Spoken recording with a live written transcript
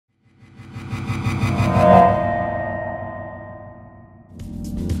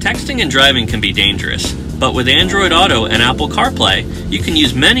Texting and driving can be dangerous, but with Android Auto and Apple CarPlay, you can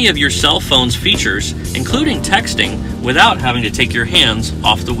use many of your cell phone's features, including texting, without having to take your hands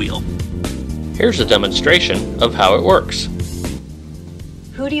off the wheel. Here's a demonstration of how it works.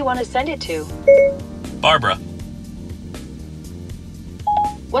 Who do you want to send it to? Barbara.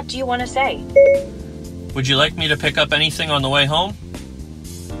 What do you want to say? Would you like me to pick up anything on the way home?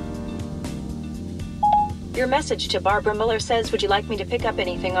 Your message to Barbara Muller says, would you like me to pick up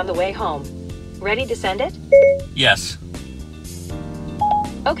anything on the way home? Ready to send it? Yes.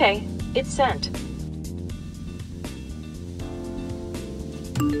 Okay, it's sent.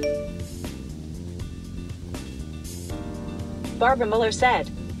 Barbara Muller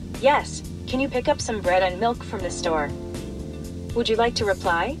said, yes, can you pick up some bread and milk from the store? Would you like to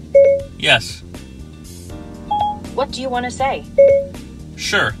reply? Yes. What do you want to say?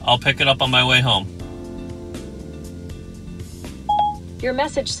 Sure, I'll pick it up on my way home. Your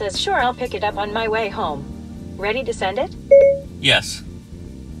message says, sure, I'll pick it up on my way home. Ready to send it? Yes.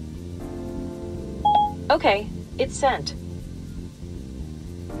 Okay, it's sent.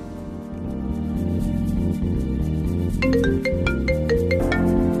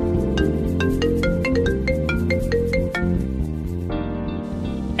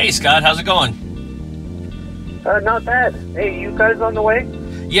 Hey Scott, how's it going? Not bad. Hey, you guys on the way?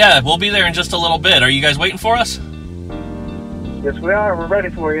 Yeah, we'll be there in just a little bit. Are you guys waiting for us? Yes, we are. We're ready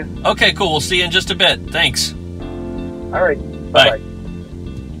for you. Okay, cool. We'll see you in just a bit. Thanks. All right. Bye. Bye-bye.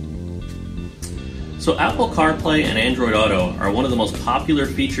 So Apple CarPlay and Android Auto are one of the most popular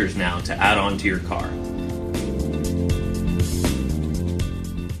features now to add on to your car.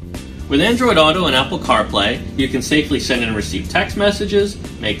 With Android Auto and Apple CarPlay, you can safely send and receive text messages,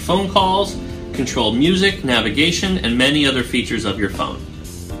 make phone calls, control music, navigation, and many other features of your phone.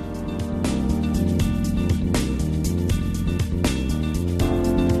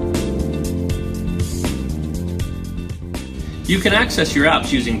 You can access your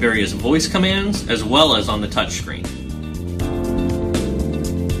apps using various voice commands as well as on the touchscreen.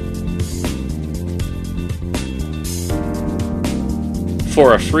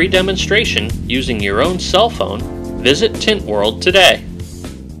 For a free demonstration using your own cell phone, visit Tint World today.